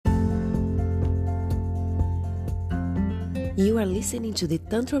You are listening to the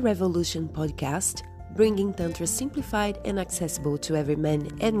Tantra Revolution podcast, bringing Tantra simplified and accessible to every man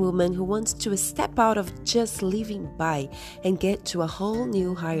and woman who wants to step out of just living by and get to a whole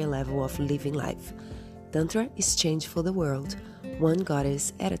new higher level of living life. Tantra is change for the world, one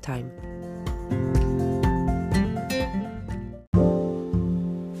goddess at a time.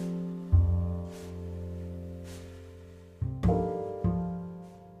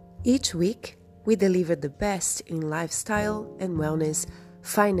 Each week, we deliver the best in lifestyle and wellness,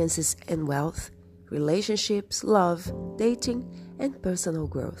 finances and wealth, relationships, love, dating, and personal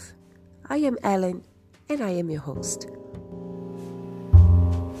growth. I am Ellen, and I am your host.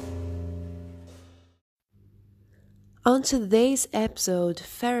 On today's episode,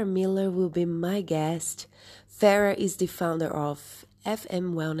 Farrah Miller will be my guest. Farrah is the founder of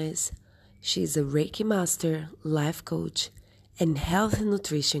FM Wellness. She is a Reiki master, life coach, and health and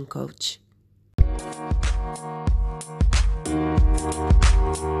nutrition coach.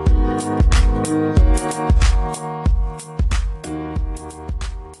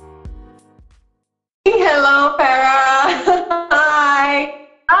 Hello, Farrah. Hi.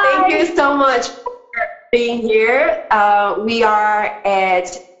 Thank you so much for being here. We are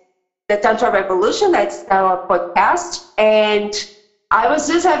at the Tantra Revolution, that's our podcast, and I was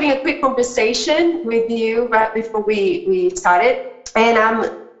just having a quick conversation with you right before we started, and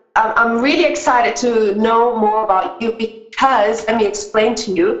I'm really excited to know more about you because, let me explain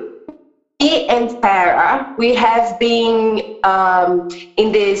to you, me and Farrah, we have been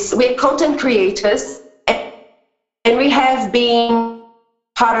we're content creators, and we have been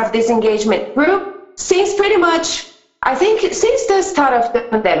part of this engagement group since pretty much, I think, since the start of the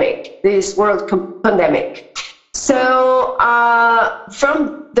pandemic, this world pandemic. So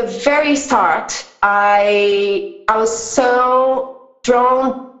from the very start, I was so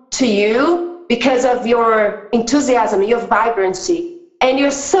drawn to you because of your enthusiasm, your vibrancy, and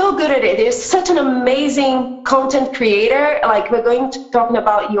you're so good at it. You're such an amazing content creator. Like, we're going to talk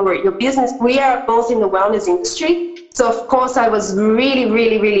about your business. We are both in the wellness industry, so of course I was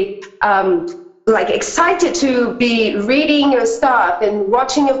really excited to be reading your stuff and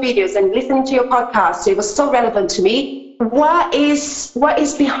watching your videos and listening to your podcast. It was so relevant to me. What is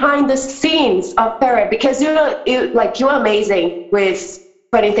behind the scenes of Farrah? Because you're amazing with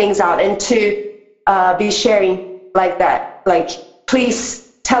putting things out and to be sharing like that. Like,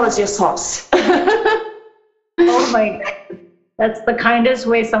 please tell us your sauce. Oh my God. That's the kindest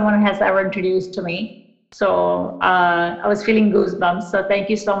way someone has ever introduced to me. So I was feeling goosebumps. So thank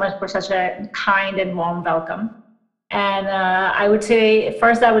you so much for such a kind and warm welcome. And I would say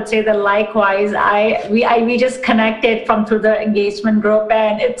that likewise, we just connected through the engagement group,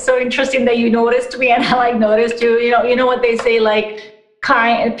 and it's so interesting that you noticed me and I noticed you. You know what they say,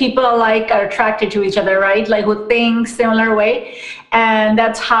 people are attracted to each other, right? Like, who think similar way. And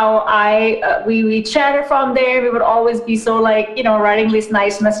that's how we chatted from there. We would always be so writing these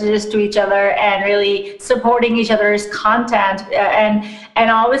nice messages to each other and really supporting each other's content. And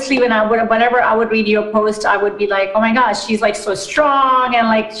obviously whenever I would read your post, I would be like, oh my gosh, she's so strong,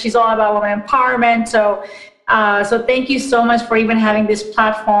 and she's all about women empowerment. So thank you so much for even having this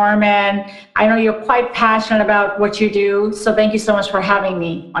platform. And I know you're quite passionate about what you do. So thank you so much for having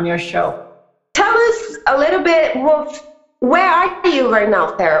me on your show. Tell us a little bit, where are you right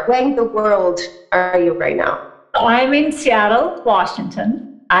now, Farrah? Where in the world are you right now? I'm in Seattle,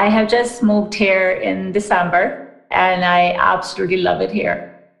 Washington. I have just moved here in December, and I absolutely love it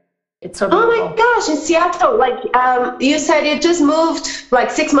here. It's so beautiful. Oh my gosh, in Seattle, you said you just moved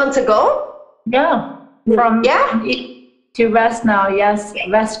 6 months ago? Yeah. From east to west now, yes,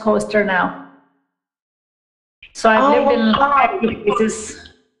 West Coaster now. So I've lived in 5 places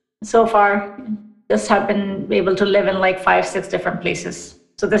so far. Just have been able to live in 5-6 different places.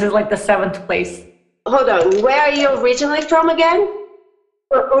 So this is the 7th place. Hold on, where are you originally from again?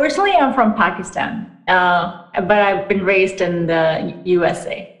 Originally I'm from Pakistan, but I've been raised in the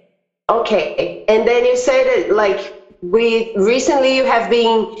USA. Okay, and then you said that recently you have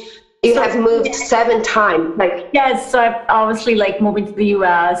moved 7 times. Yes, so I've obviously moving to the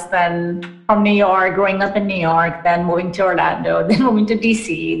US, then from New York, growing up in New York, then moving to Orlando, then moving to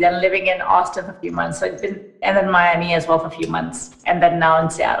DC, then living in Austin for a few months. And then Miami as well for a few months, and then now in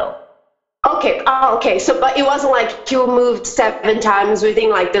Seattle. Okay. Oh, okay. So, but it wasn't you moved 7 times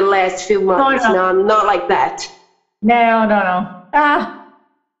within the last few months. No, not like that. No.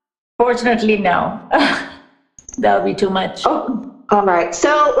 Fortunately, no. That would be too much. Oh. All right.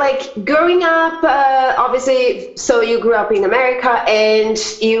 So, growing up, obviously, so you grew up in America, and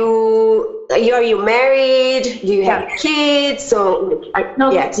are you married? Do you have kids? So, no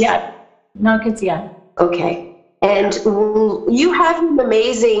kids yet. Okay. And you have an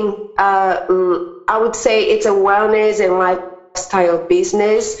amazing, I would say it's a wellness and lifestyle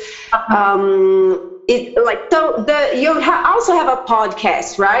business. Also have a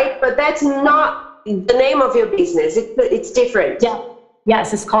podcast, right? But that's not the name of your business. It's different. Yeah.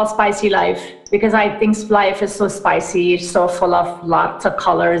 Yes, it's called Spicy Life because I think life is so spicy. It's so full of lots of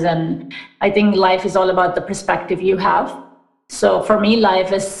colors. And I think life is all about the perspective you have. So for me,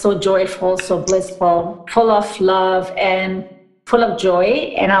 life is so joyful, so blissful, full of love and full of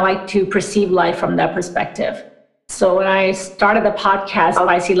joy. And I like to perceive life from that perspective. So when I started the podcast,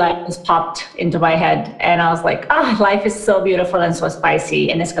 Spicy Life just popped into my head. And I was like, life is so beautiful and so spicy.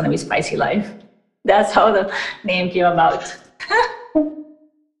 And it's going to be Spicy Life. That's how the name came about.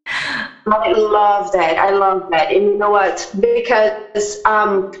 I love that. And you know what? Because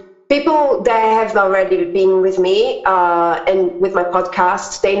people that have already been with me and with my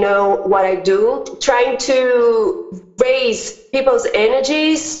podcast, they know what I do, trying to raise people's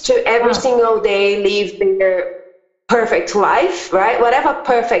energies to every single day live their perfect life, right? Whatever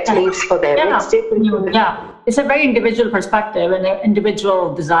perfect means for them. Yeah. It's different. Yeah. It's a very individual perspective and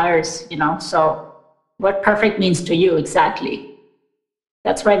individual desires, so what perfect means to you exactly.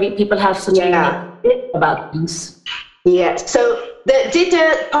 That's why people have such a unique about things. Yeah. So did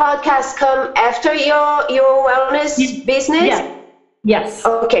the podcast come after your wellness business? Yeah. Yes.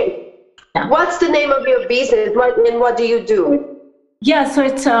 Okay. Yeah. What's the name of your business? What do you do? Yeah. So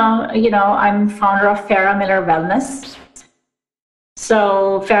it's I'm founder of Farrah Miller Wellness.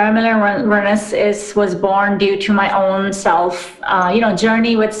 So Farrah Miller Wellness was born due to my own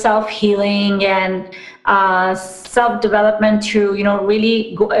journey with self-healing and self-development to,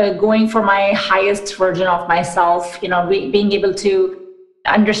 really going for my highest version of myself, being able to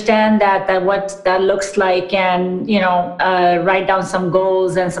understand that what that looks like and, write down some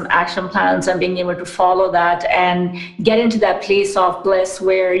goals and some action plans and being able to follow that and get into that place of bliss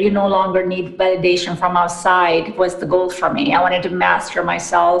where you no longer need validation from outside was the goal for me. I wanted to master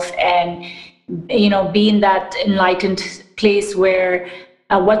myself and, be in that enlightened place where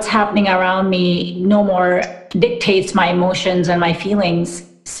what's happening around me no more dictates my emotions and my feelings.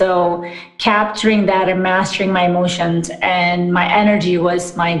 So capturing that and mastering my emotions and my energy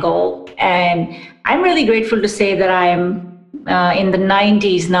was my goal. And I'm really grateful to say that I'm in the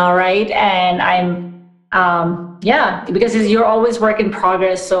 90s now, right? And I'm, because you're always work in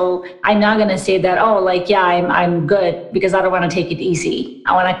progress. So I'm not going to say that, I'm good, because I don't want to take it easy.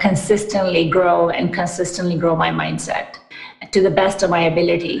 I want to consistently grow my mindset to the best of my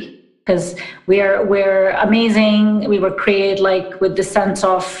ability. Because we're amazing. We were created with the sense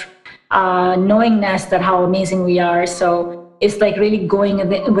of knowingness that how amazing we are. So it's really going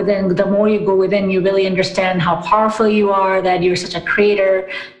within. The more you go within, you really understand how powerful you are. That you're such a creator.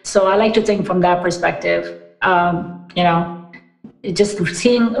 So I like to think from that perspective. Just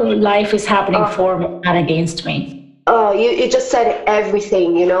seeing life is happening for me, not against me. Oh, you just said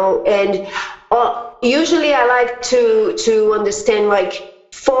everything. And usually I like to understand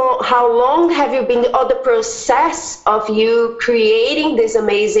for how long have you been, or the process of you creating this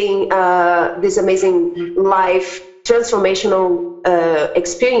amazing life transformational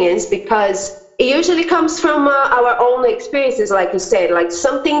experience, because it usually comes from our own experiences, like you said,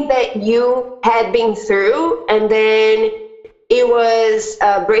 something that you had been through, and then it was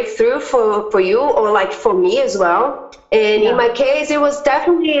a breakthrough for you, or for me as well. And in my case, it was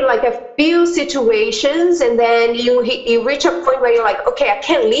definitely a few situations, and then you reach a point where you're like, okay, I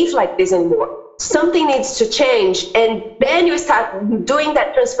can't live like this anymore. Something needs to change. And then you start doing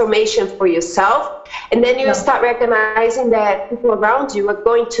that transformation for yourself. And then you start recognizing that people around you are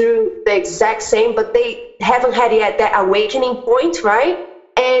going through the exact same, but they haven't had yet that awakening point, right?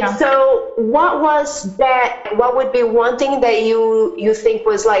 And so what was that? What would be one thing that you think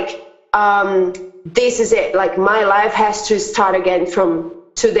was this is it, my life has to start again from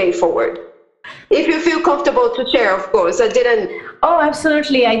today forward? If you feel comfortable to share, of course. I didn't. Oh,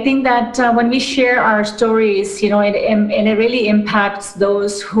 absolutely. I think that when we share our stories, it really impacts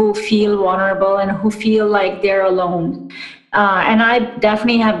those who feel vulnerable and who feel like they're alone. And I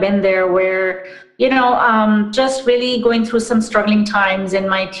definitely have been there where, just really going through some struggling times in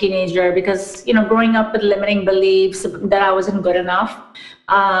my teenager because, growing up with limiting beliefs that I wasn't good enough.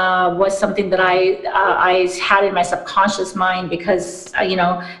 was something that I had in my subconscious mind because,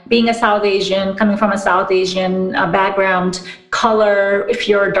 being a South Asian, coming from a South Asian background, color, if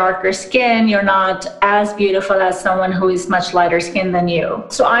you're darker skin, you're not as beautiful as someone who is much lighter skin than you.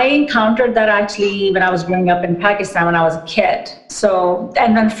 So I encountered that actually when I was growing up in Pakistan when I was a kid. So,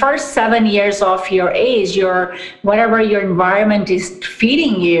 and then first 7 years of your age, whatever your environment is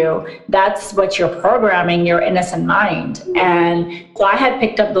feeding you, that's what you're programming your innocent mind. And so I had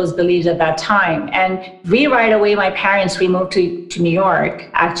picked up those beliefs at that time. And right away, my parents, we moved to New York,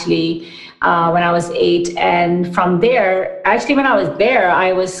 actually, when I was 8. And from there, actually, when I was there,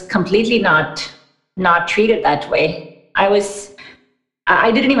 I was completely not treated that way. I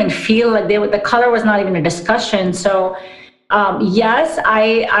didn't even feel like the color was not even a discussion. So yes,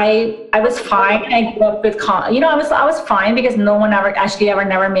 I was fine. I grew up with, I was fine because no one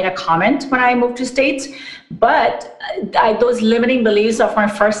never made a comment when I moved to States. But those limiting beliefs of my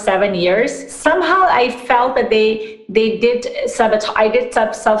first 7 years, somehow I felt that they did sabotage. I did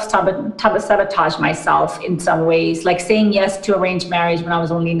self-sabotage myself in some ways. Like saying yes to arranged marriage when I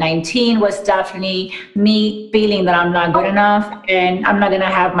was only 19 was definitely me feeling that I'm not good enough and I'm not going to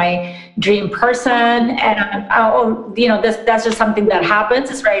have my dream person. And that's just something that happens.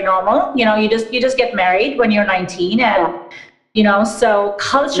 It's very normal. You just get married when you're 19, and so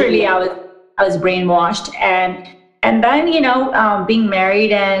culturally I was brainwashed, and then being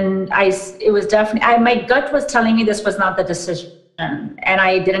married, and it was definitely my gut was telling me this was not the decision, and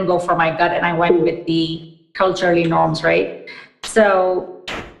I didn't go for my gut, and I went with the culturally norms, right? So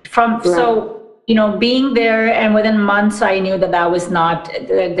being there, and within months I knew that was not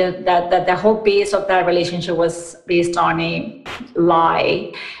that the whole base of that relationship was based on a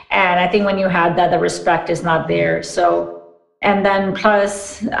lie, and I think when you had that, the respect is not there. So. And then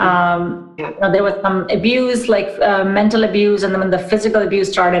plus, there was some abuse, like mental abuse. And then when the physical abuse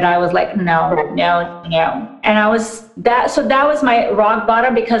started, I was like, no. And that was my rock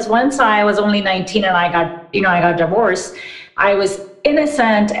bottom, because once I was only 19 and I got divorced, I was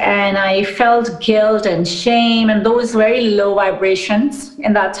innocent and I felt guilt and shame and those very low vibrations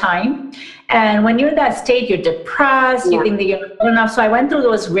in that time. And when you're in that state, you're depressed, you think that you're not good enough. So I went through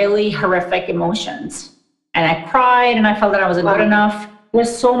those really horrific emotions. And I cried and I felt that I wasn't good enough.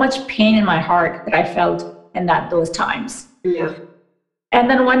 There's so much pain in my heart that I felt in those times. Yeah. And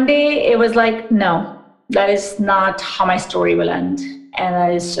then one day it was like, no, that is not how my story will end. And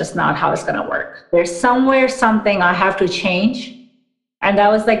that is just not how it's going to work. There's something I have to change. And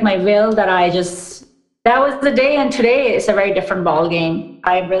that was like my will that that was the day. And today it's a very different ball game.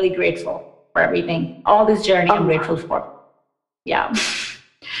 I'm really grateful for everything. All this journey I'm grateful for. Yeah.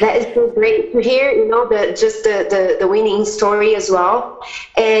 That is so great to hear, the winning story as well.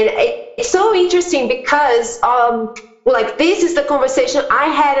 And it's so interesting because, this is the conversation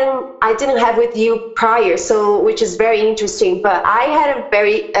I didn't have with you prior, so which is very interesting. But I had a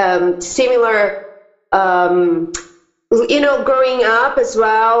very similar, growing up as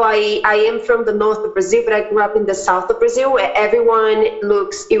well. I am from the north of Brazil, but I grew up in the south of Brazil, where everyone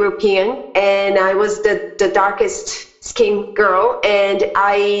looks European, and I was the darkest skin girl, and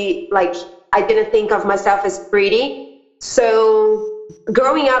I didn't think of myself as pretty. So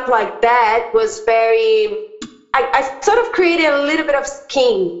growing up like that was I sort of created a little bit of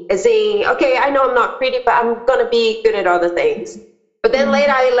skin, as in, okay, I know I'm not pretty, but I'm gonna be good at other things. But then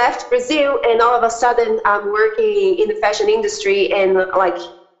later I left Brazil, and all of a sudden I'm working in the fashion industry, and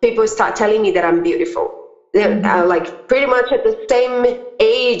people start telling me that I'm beautiful. They're pretty much at the same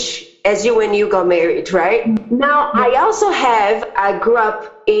age as you when you got married, right? Now, I grew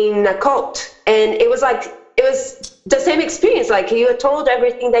up in a cult, and it was the same experience. Like, you're told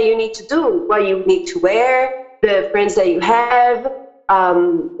everything that you need to do, what you need to wear, the friends that you have,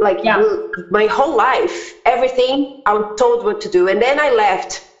 my whole life, everything, I was told what to do. And then I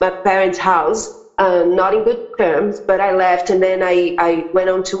left my parents' house, not in good terms, but I left, and then I went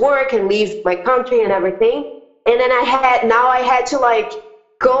on to work and leave my country and everything. And then I had to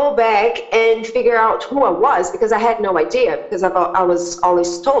go back and figure out who I was, because I had no idea, because I was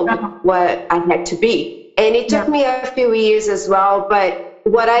always told what I had to be. And it took me a few years as well. But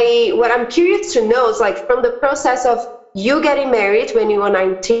what I'm curious to know is, from the process of you getting married when you were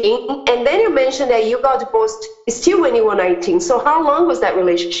 19, and then you mentioned that you got divorced still when you were 19. So how long was that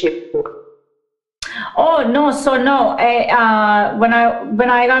relationship for? Oh, no. So no, when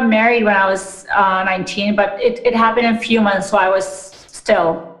I got married when I was 19, but it happened in a few months. So I was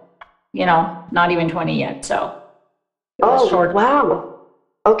still, not even 20 yet. So it was short. Wow.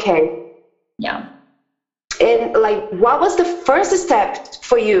 Okay. Yeah. And like, what was the first step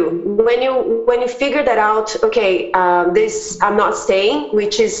for you when you figured that out? Okay, this I'm not staying,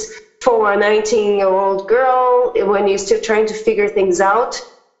 which is for a 19-year-old girl when you're still trying to figure things out.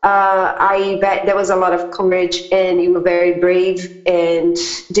 I bet there was a lot of courage, and you were very brave. And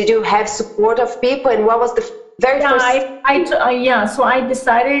did you have support of people? And what was the very first? So I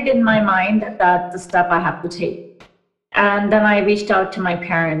decided in my mind that that's the step I have to take. And then I reached out to my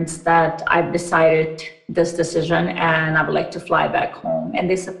parents that I've decided this decision and I would like to fly back home. And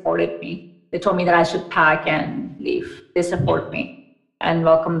they supported me. They told me that I should pack and leave. They support me and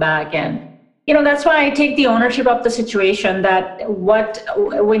welcome back. And, that's why I take the ownership of the situation, that what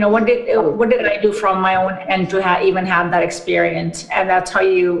did I do from my own end to even have that experience? And that's how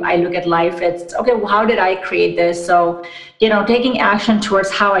I look at life. It's, okay, well, how did I create this? So, taking action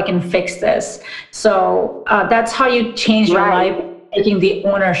towards how I can fix this. So that's how you change your life, taking the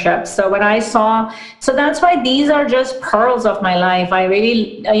ownership. So when I saw, so that's why these are just pearls of my life. I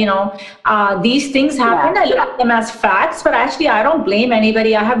really, these things happen. I look at them as facts, but actually I don't blame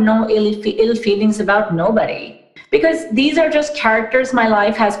anybody. I have no ill feelings about nobody, because these are just characters my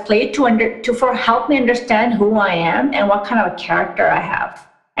life has played to help me understand who I am and what kind of a character I have.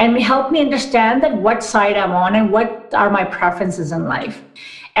 And help me understand that what side I'm on and what are my preferences in life.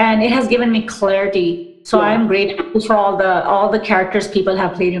 And it has given me clarity. So I'm grateful for all the characters people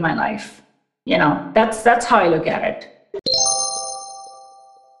have played in my life. That's how I look at it.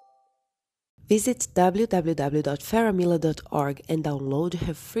 Visit www.farrahmiller.org and download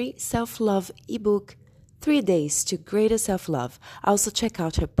her free self-love ebook, 3 Days to Greater Self-Love. Also check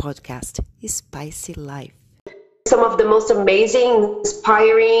out her podcast, Spicy Life. Some of the most amazing,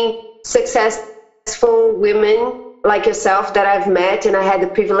 inspiring, successful women like yourself that I've met and I had the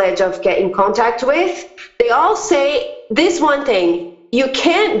privilege of getting in contact with, they all say this one thing: you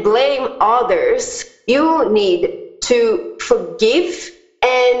can't blame others. You need to forgive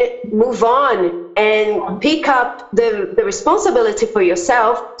and move on and pick up the responsibility for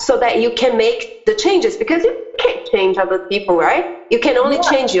yourself so that you can make the changes, because you can't change other people, right? You can only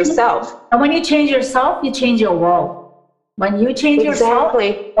change yourself. And when you change yourself, you change your world. When you change yourself,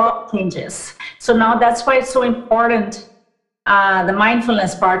 the world changes. So now that's why it's so important, the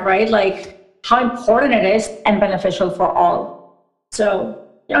mindfulness part, right? Like how important it is and beneficial for all. So,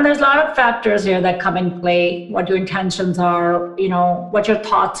 there's a lot of factors here that come in play, what your intentions are, what your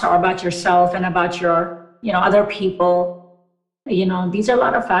thoughts are about yourself and about your, other people. These are a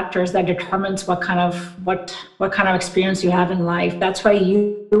lot of factors that determines what kind of experience you have in life. That's why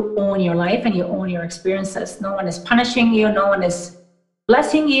you own your life and you own your experiences. No one is punishing you. No one is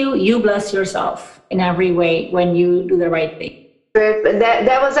blessing you. You bless yourself in every way when you do the right thing.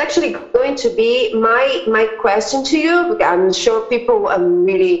 That was actually going to be my question to you. I'm sure people are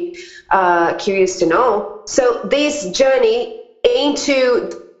really curious to know. So this journey into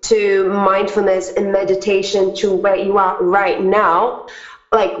mindfulness and meditation to where you are right now,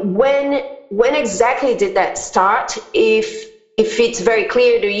 like when exactly did that start? If it's very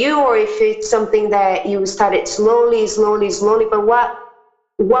clear to you, or if it's something that you started slowly, but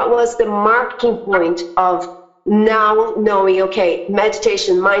what was the marking point of now knowing, okay,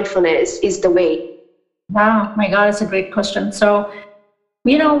 meditation, mindfulness is the way? Wow, my God, that's a great question. So,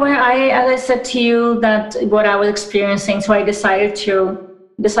 as I said to you, that what I was experiencing, so I decided to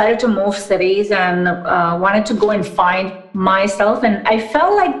move cities and wanted to go and find myself. And I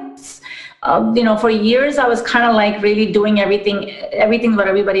felt like, for years I was kind of like really doing everything what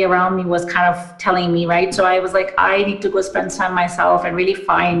everybody around me was kind of telling me, right? So I was like, I need to go spend time myself and really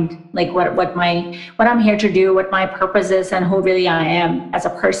find like what I'm here to do, what my purpose is, and who really I am as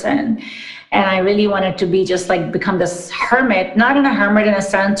a person. And I really wanted to be just like become this hermit, not in a hermit in a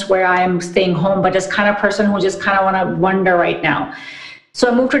sense where I am staying home, but just kind of person who just kind of want to wander right now. So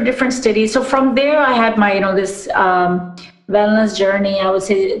I moved to different cities. So from there, I had my, this wellness journey, I would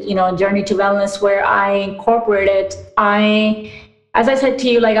say, journey to wellness, where I incorporated, as I said to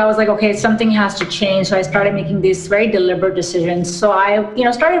you, like, I was like, okay, something has to change. So I started making these very deliberate decisions. So I,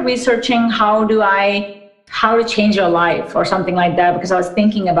 started researching how to change your life or something like that, because I was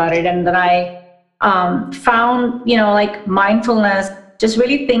thinking about it. And then I found, like mindfulness, just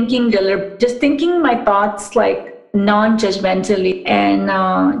really thinking my thoughts, like, non-judgmentally, and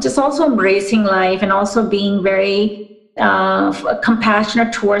just also embracing life, and also being very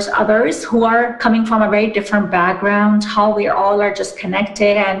compassionate towards others who are coming from a very different background, how we all are just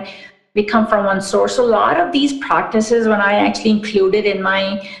connected and we come from one source. So a lot of these practices, when I actually included in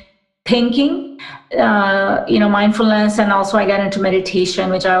my thinking, mindfulness, and also I got into meditation,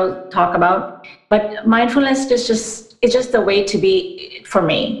 which I'll talk about. But mindfulness is just just the way to be for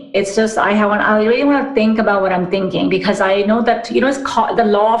me. It's just I really want to think about what I'm thinking, because I know that it's the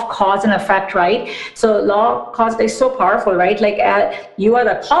law of cause and effect, right? So law of cause is so powerful, right? Like you are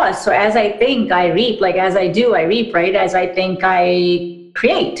the cause. So as I think, I reap. Like as I do, I reap, right? As I think, I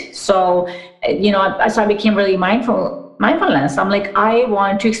create. So so I became really mindfulness. I'm like, I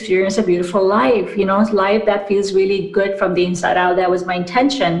want to experience a beautiful life, life that feels really good from the inside out. That was my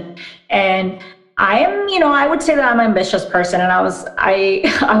intention. And I am, I would say that I'm an ambitious person. And I was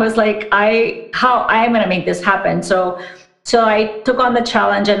like, how I am going to make this happen. So I took on the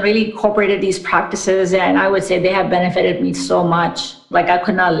challenge and really incorporated these practices. And I would say they have benefited me so much. Like I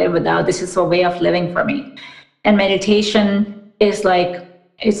could not live without. This is a way of living for me. And meditation is like,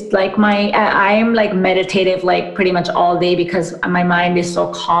 I'm like meditative, like pretty much all day, because my mind is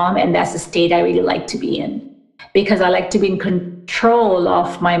so calm, and that's the state I really like to be in, because I like to be in control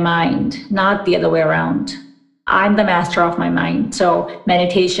of my mind, not the other way around. I'm the master of my mind. So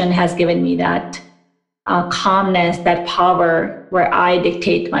meditation has given me that calmness, that power where I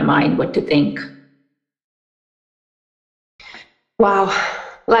dictate my mind what to think. Wow.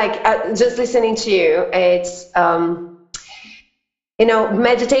 Like just listening to you, it's,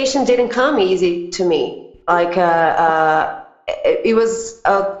 meditation didn't come easy to me. Like, it was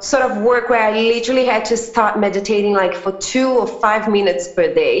a sort of work where I literally had to start meditating like for 2 or 5 minutes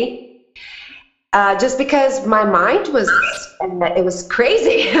per day, just because my mind it was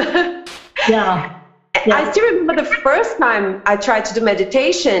crazy. Yeah. I still remember the first time I tried to do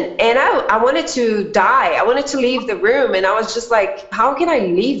meditation, and I wanted to die. I wanted to leave the room, and I was just like, how can I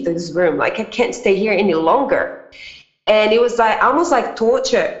leave this room? Like, I can't stay here any longer. And it was like almost like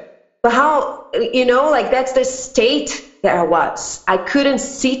torture. But how, like that's the state that I was. I couldn't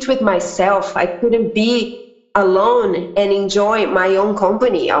sit with myself. I couldn't be alone and enjoy my own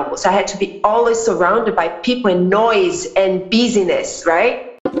company almost. I had to be always surrounded by people and noise and busyness,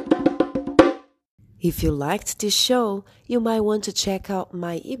 right? If you liked this show, you might want to check out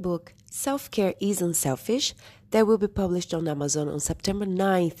my ebook, Self-Care Isn't Selfish, that will be published on Amazon on September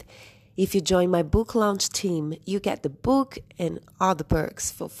 9th. If you join my book launch team, you get the book and other perks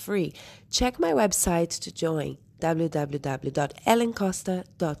for free. Check my website to join,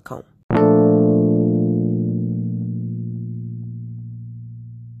 www.ellencosta.com.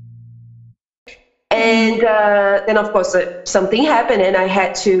 And then, of course, something happened, and I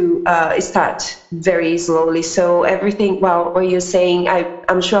had to start very slowly. So everything, well, what you're saying,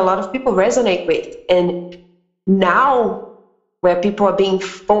 I'm sure a lot of people resonate with. And now, where people are being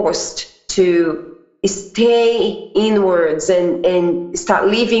forced to stay inwards and start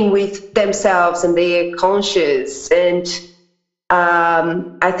living with themselves and their conscious. And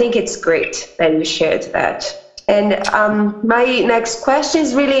I think it's great that you shared that. And my next question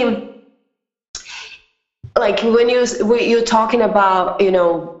is really, like when you're talking about,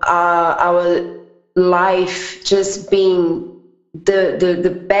 our life just being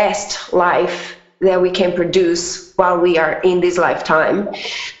the best life that we can produce while we are in this lifetime.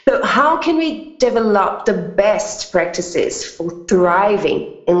 So how can we develop the best practices for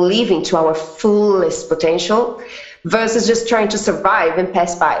thriving and living to our fullest potential versus just trying to survive and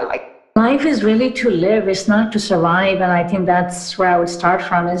pass by? Like, life is really to live, it's not to survive. And I think that's where I would start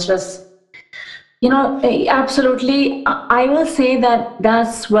from. It's just, absolutely. I will say that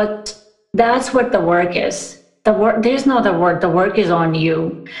that's what the work is. There's no other work. The work is on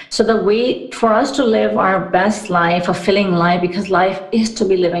you. So the way for us to live our best life, a fulfilling life, because life is to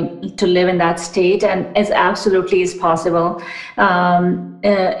live in that state, and it absolutely is possible.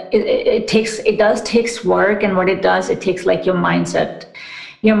 It does takes work, and what it does, it takes like your mindset.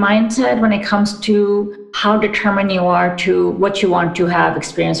 Your mindset when it comes to how determined you are to what you want to have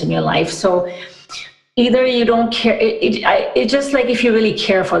experience in your life. So either you don't care. It's just like if you really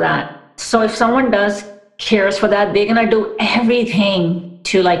care for that. So if someone cares for that, they're gonna do everything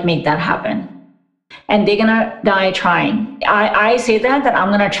to like make that happen, and they're gonna die trying. I say that I'm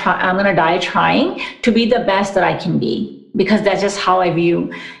gonna die trying to be the best that I can be, because that's just how I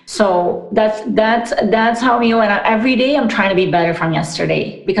view. So that's how I view. And every day I'm trying to be better from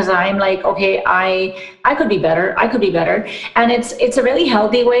yesterday, because I'm like, okay, I could be better. And it's a really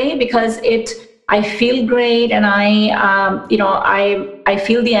healthy way, because I feel great, and I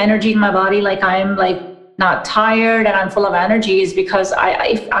feel the energy in my body, like I'm like not tired and I'm full of energy, is because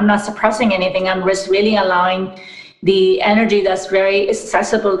I'm not suppressing anything. I'm just really allowing the energy that's very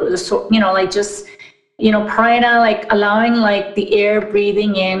accessible to the soul, prana, like allowing like the air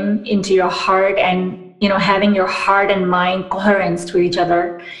breathing into your heart, and having your heart and mind coherence to each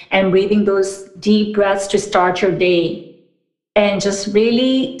other, and breathing those deep breaths to start your day, and just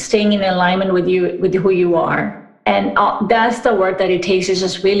really staying in alignment with who you are. And that's the work that it takes, is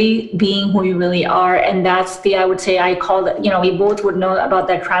just really being who you really are. And that's I would say, I call it, we both would know about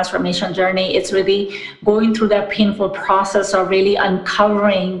that transformation journey. It's really going through that painful process of really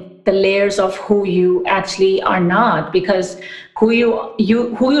uncovering the layers of who you actually are not, because who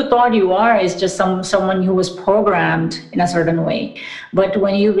you thought you are is just someone who was programmed in a certain way. But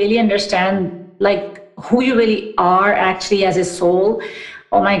when you really understand like who you really are actually as a soul,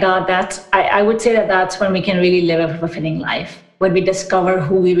 oh my God, I would say that's when we can really live a fulfilling life, when we discover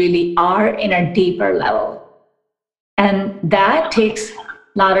who we really are in a deeper level. And that takes a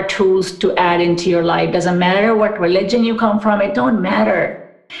lot of tools to add into your life. Doesn't matter what religion you come from, it don't matter.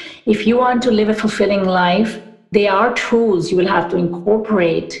 If you want to live a fulfilling life, there are tools you will have to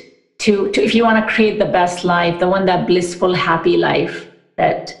incorporate to if you want to create the best life, the one, that blissful, happy life,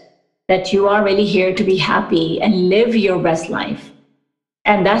 that you are really here to be happy and live your best life.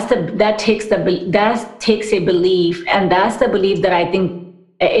 And that takes a belief, and that's the belief that I think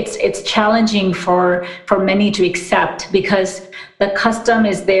it's challenging for many to accept, because the custom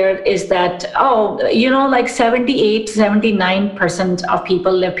is that, like 78-79% of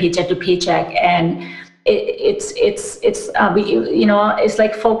people live paycheck to paycheck, and it's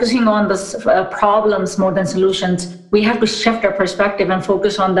like focusing on the problems more than solutions. We have to shift our perspective and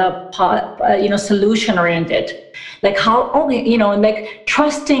focus on the solution oriented, like like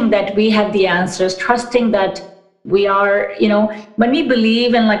trusting that we have the answers, trusting that we are, when we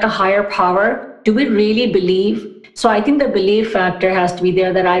believe in like a higher power, do we really believe? So I think the belief factor has to be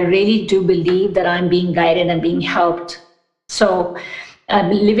there, that I really do believe that I'm being guided and being helped. So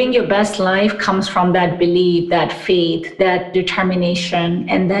living your best life comes from that belief, that faith, that determination,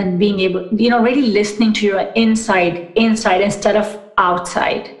 and then being able, really listening to your inside instead of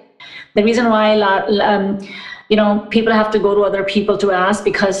outside. The reason why people have to go to other people to ask,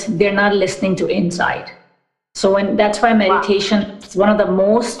 because they're not listening to inside. So that's why meditation is one of the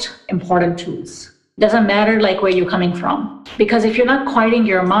most important tools. Doesn't matter like where you're coming from, because if you're not quieting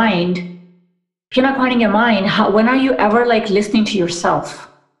your mind, when are you ever like listening to yourself?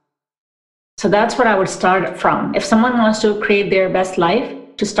 So that's what I would start from. If someone wants to create their best life,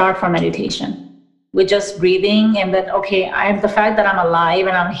 to start from meditation, with just breathing, and that, okay, the fact that I'm alive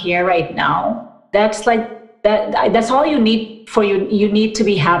and I'm here right now, that's like that's all you need for you need to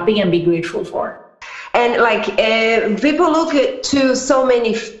be happy and be grateful for. And like people look to so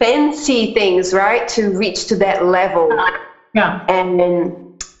many fancy things, right, to reach to that level. Yeah.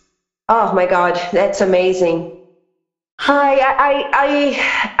 And oh my God, that's amazing.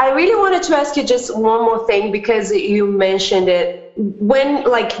 I really wanted to ask you just one more thing, because you mentioned it. When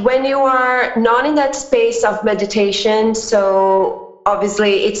you are not in that space of meditation, so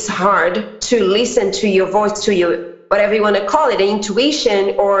obviously it's hard to listen to your voice, to your, whatever you want to call it,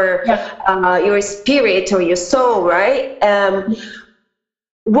 intuition, or your spirit or your soul, right?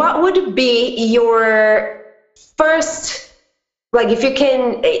 What would be your first, like, if you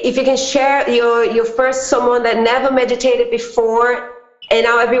can share your first, someone that never meditated before, and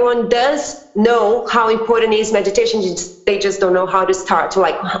now everyone does know how important is meditation, they just don't know how to start.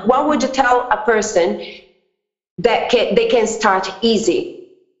 Like, what would you tell a person that they can start easy?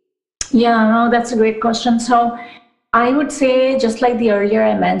 Yeah, no, that's a great question. So I would say, just like the earlier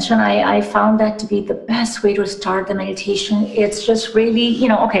I mentioned, I found that to be the best way to start the meditation. It's just really, you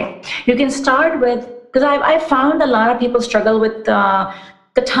can start with, because I found a lot of people struggle with the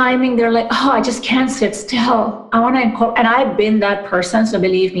timing. They're like, oh, I just can't sit still. I want to incorporate, and I've been that person. So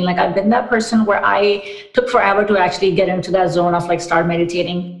believe me, like, I've been that person where I took forever to actually get into that zone of like start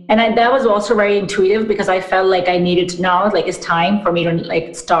meditating. And that was also very intuitive, because I felt like I needed to know, like, it's time for me to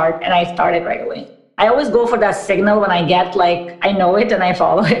like start, and I started right away. I always go for that signal when I get like, I know it and I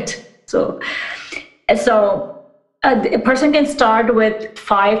follow it. So a person can start with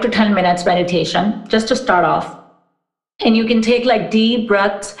 5 to 10 minutes meditation, just to start off. And you can take like deep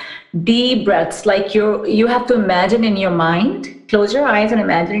breaths, like you have to imagine in your mind, close your eyes and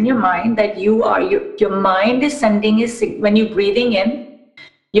imagine in your mind that your mind is sending when you're breathing in,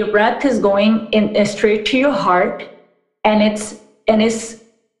 your breath is going in straight to your heart, and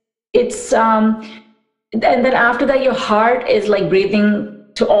and then after that, your heart is like breathing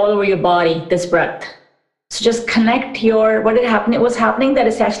to all over your body, this breath. So just connect what's happening that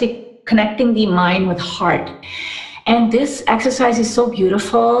is actually connecting the mind with heart. And this exercise is so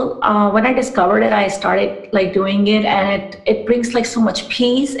beautiful. When I discovered it, I started like doing it, and it brings like so much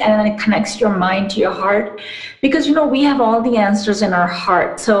peace, and then it connects your mind to your heart, because we have all the answers in our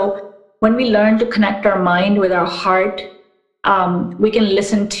heart. So when we learn to connect our mind with our heart, we can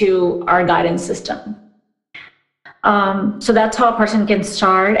listen to our guidance system. So that's how a person can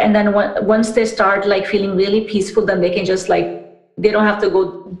start. And then once they start like feeling really peaceful, then they can just like, they don't have to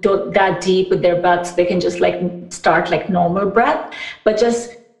go that deep with their breaths. They can just like start like normal breath, but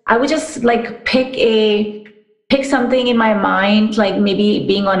I would just like pick something in my mind, like maybe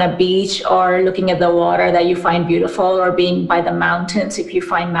being on a beach or looking at the water that you find beautiful, or being by the mountains if you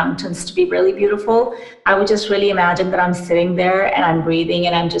find mountains to be really beautiful. I would just really imagine that I'm sitting there and I'm breathing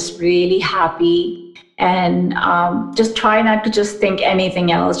and I'm just really happy, and just try not to just think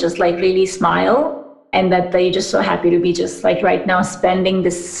anything else, just like really smile, and that you're just so happy to be just like right now spending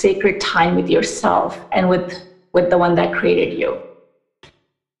this sacred time with yourself and with the one that created you.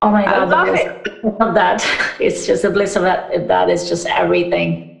 Oh my God, I love it. Of that. It's just a bliss of that. That is just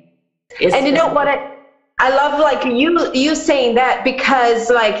everything. And you know what? I love like you saying that, because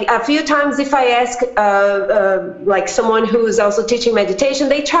like a few times if I ask like someone who's also teaching meditation,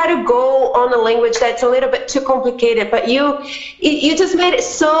 they try to go on a language that's a little bit too complicated, but you just made it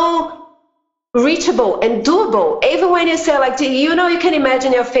so reachable and doable. Even when you say like, you can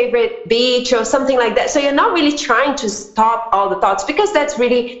imagine your favorite beach or something like that. So you're not really trying to stop all the thoughts, because that's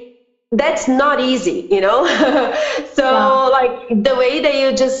not easy, So like the way that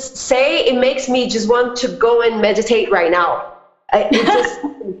you just say, it makes me just want to go and meditate right now. It just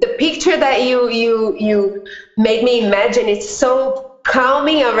the picture that you made me imagine, it's so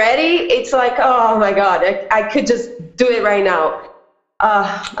calming already. It's like, oh my God, I could just do it right now.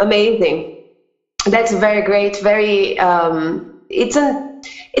 Amazing. That's very great. Very it's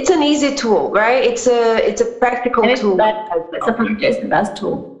an easy tool, right? It's a practical tool. It's the best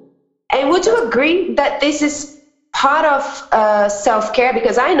tool. And would you agree that this is part of self-care?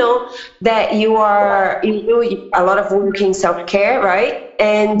 Because I know that you do a lot of work in self-care, right?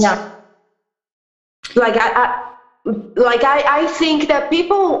 And like I think that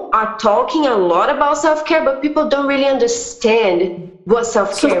people are talking a lot about self-care, but people don't really understand what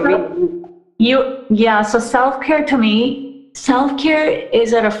self-care really is. So self-care, to me, self-care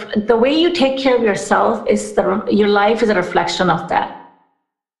is the way you take care of yourself is your life is a reflection of that.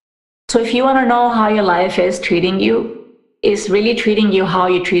 So if you want to know how your life is treating you, is really treating you how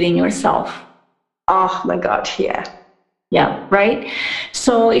you're treating yourself. Oh my God, yeah. Yeah, right?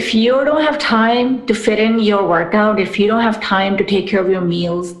 So if you don't have time to fit in your workout, if you don't have time to take care of your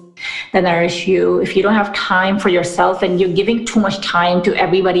meals that nourish you, if you don't have time for yourself and you're giving too much time to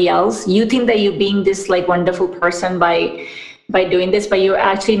everybody else, you think that you're being this like wonderful person by doing this, but you're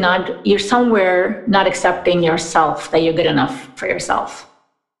actually not, you're somewhere not accepting yourself, that you're good enough for yourself.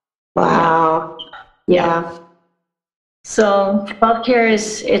 Wow. Yeah. So self-care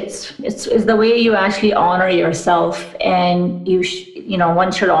is the way you actually honor yourself, and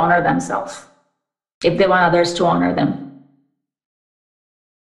one should honor themselves if they want others to honor them.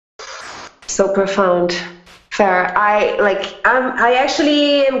 So profound, Farrah. I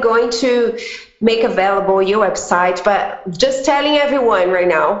actually am going to make available your website, but just telling everyone right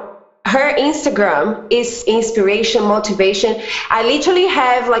now, her Instagram is inspiration, motivation. I literally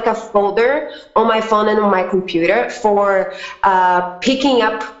have like a folder on my phone and on my computer for picking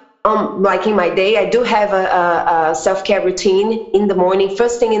up like in my day. I do have a self-care routine in the morning.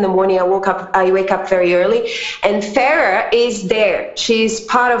 First thing in the morning, I wake up very early, and Farrah is there. She's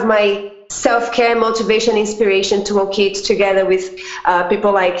part of my self-care, motivation, inspiration toolkit, together with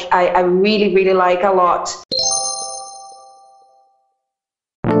people like I really, really like a lot.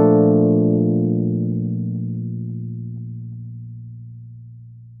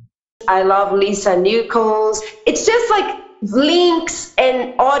 I love Lisa Nichols. It's just like links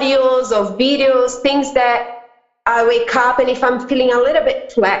and audios of videos, things that I wake up, and if I'm feeling a little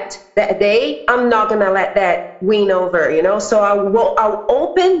bit flat that day, I'm not going to let that win over, So I'll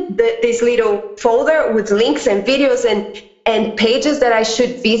open this little folder with links and videos and pages that I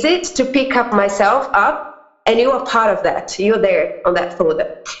should visit to pick up myself up, and you are part of that. You're there on that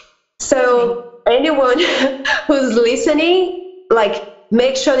folder. So anyone who's listening,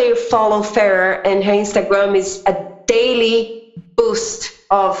 make sure that you follow Farrah, and her Instagram is a daily boost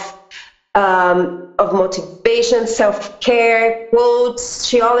of motivation, self-care, quotes.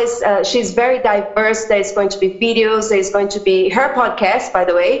 She's very diverse. There's going to be videos. There's going to be her podcast, by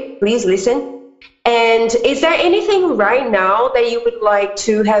the way. Please listen. And is there anything right now that you would like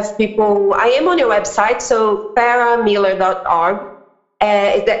to have people? I am on your website, so farrahmiller.org.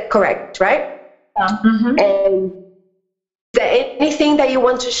 Is that correct, right? Mm-hmm. And is there anything that you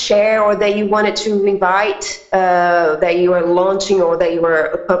want to share, or that you wanted to invite, that you are launching or that you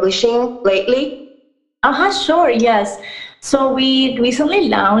are publishing lately? Sure, yes. So we recently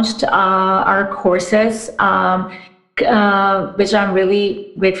launched our courses. which I'm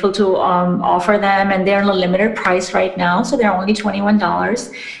really grateful to offer them. And they're in a limited price right now, so they're only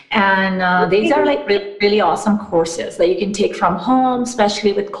 $21. And these are like really, really awesome courses that you can take from home,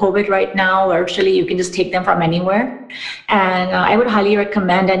 especially with COVID right now. Virtually, you can just take them from anywhere. And I would highly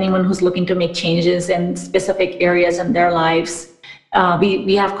recommend anyone who's looking to make changes in specific areas in their lives.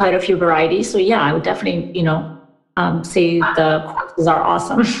 We have quite a few varieties, so yeah, I would definitely, say the courses are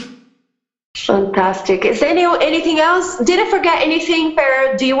awesome. Fantastic. Is there anything else? Did I forget anything,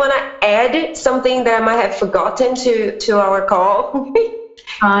 Farrah? Do you want to add something that I might have forgotten to our call?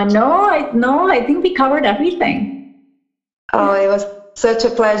 No, I think we covered everything. Oh, it was such a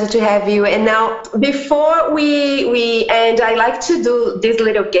pleasure to have you. And now, before we end, I like to do this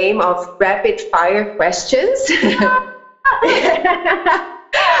little game of rapid fire questions.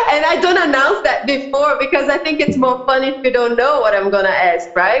 And I don't announce that before because I think it's more fun if you don't know what I'm going to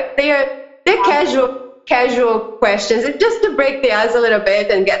ask, right? They're casual questions. It's just to break the ice a little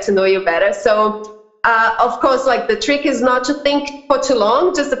bit and get to know you better. So, of course, like the trick is not to think for too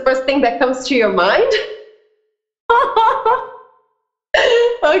long, just the first thing that comes to your mind.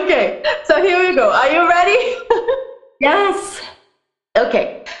 Okay, so here we go. Are you ready? Yes.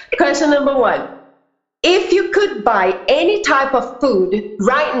 Okay, question number 1. If you could buy any type of food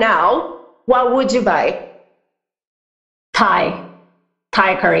right now, what would you buy? Thai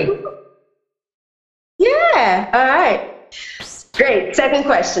curry. Yeah, all right. Great. Second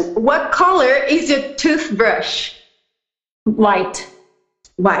question. What color is your toothbrush? White.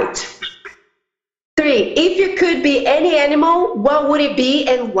 White. 3. If you could be any animal, what would it be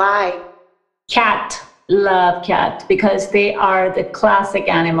and why? Cat. Love cat because they are the classic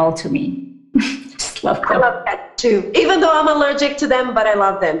animal to me. Just love them. I love cats too, even though I'm allergic to them, but I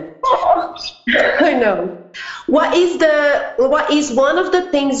love them. I know. What is one of the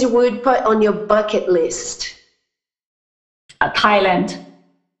things you would put on your bucket list? Thailand.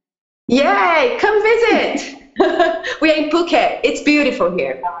 Yay, come visit. We're in Phuket. It's beautiful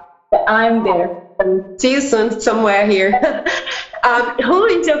here. I'm there. See you soon somewhere here. Who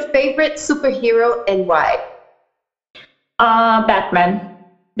is your favorite superhero and why? Batman.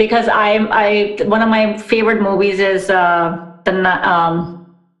 Because one of my favorite movies is the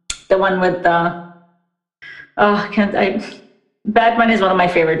one with Batman is one of my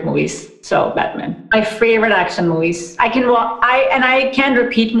favorite movies. So Batman, my favorite action movies. I can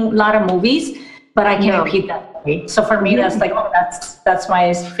repeat a lot of movies, but I can repeat that movie. So for me, that's like that's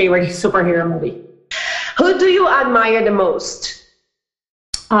my favorite superhero movie. Who do you admire the most?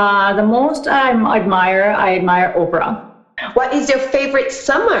 The most I admire Oprah. What is your favorite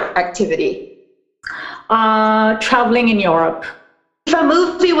summer activity? Traveling in Europe. If a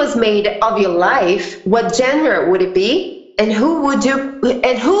movie was made of your life, what genre would it be? And who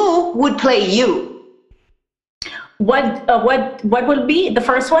would play you? What would be the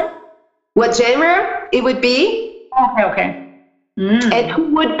first one? What genre it would be? Okay. And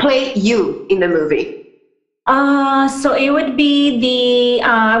who would play you in the movie? So it would be the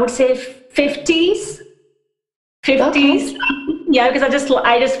I would say 50s. 50s. Okay. Yeah, because I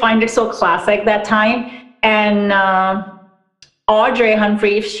just find it so classic that time. And Audrey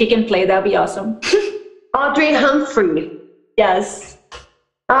Humphrey, if she can play, that'd be awesome. Audrey Humphrey. Yes.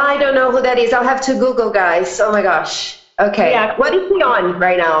 I don't know who that is. I'll have to Google, guys. Oh my gosh. Okay. Yeah. What is she on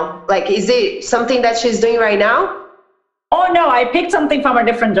right now? Like, is it something that she's doing right now? Oh no, I picked something from a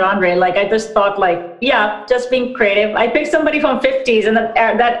different genre. Like I just thought just being creative. I picked somebody from 50s and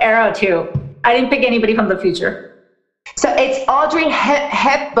that era too. I didn't pick anybody from the future. So it's Audrey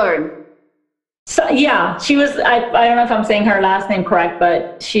Hepburn. So yeah, she was. I don't know if I'm saying her last name correct,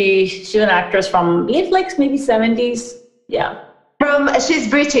 but she's an actress from maybe 70s. Yeah. She's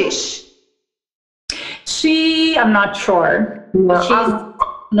British. I'm not sure. No, she's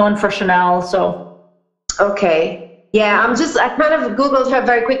known for Chanel, so. Okay. Yeah, I kind of Googled her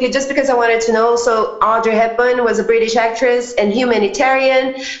very quickly just because I wanted to know. So Audrey Hepburn was a British actress and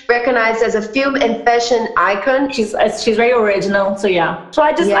humanitarian, recognized as a film and fashion icon. She's very original, so yeah. So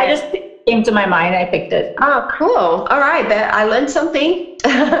I just came to my mind, I picked it. Oh, cool. All right, I learned something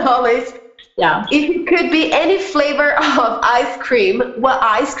always. Yeah. If you could be any flavor of ice cream, what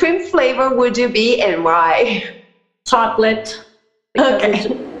ice cream flavor would you be and why? Chocolate.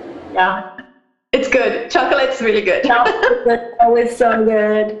 Okay. Yeah. It's good. Chocolate's really good. Chocolate, always so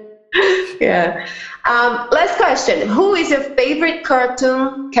good. Yeah. Last question. Who is your favorite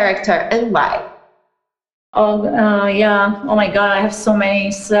cartoon character and why? Yeah. Oh my God, I have so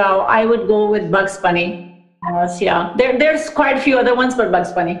many. So I would go with Bugs Bunny. Yeah. There's quite a few other ones, but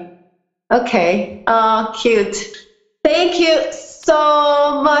Bugs Bunny. Okay. Cute. Thank you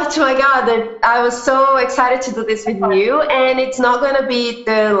so much. My God, I was so excited to do this with you, and it's not going to be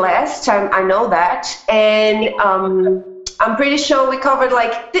the last time. I know that, and I'm pretty sure we covered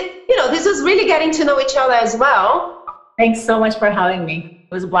this was really getting to know each other as well. Thanks so much for having me.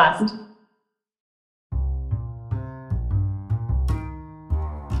 It was a blast.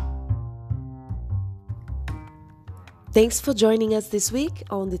 Thanks for joining us this week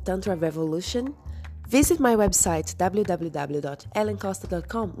on the Tantra Revolution. Visit my website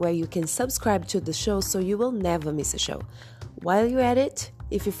www.ellencosta.com where you can subscribe to the show so you will never miss a show. While you're at it,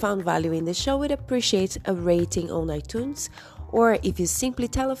 if you found value in the show, we'd appreciate a rating on iTunes, or if you simply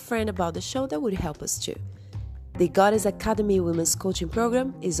tell a friend about the show, that would help us too. The Goddess Academy Women's Coaching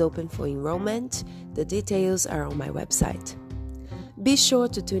Program is open for enrollment. The details are on my website. Be sure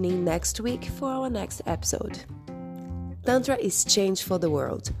to tune in next week for our next episode. Tantra is change for the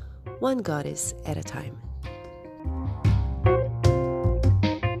world, one goddess at a time.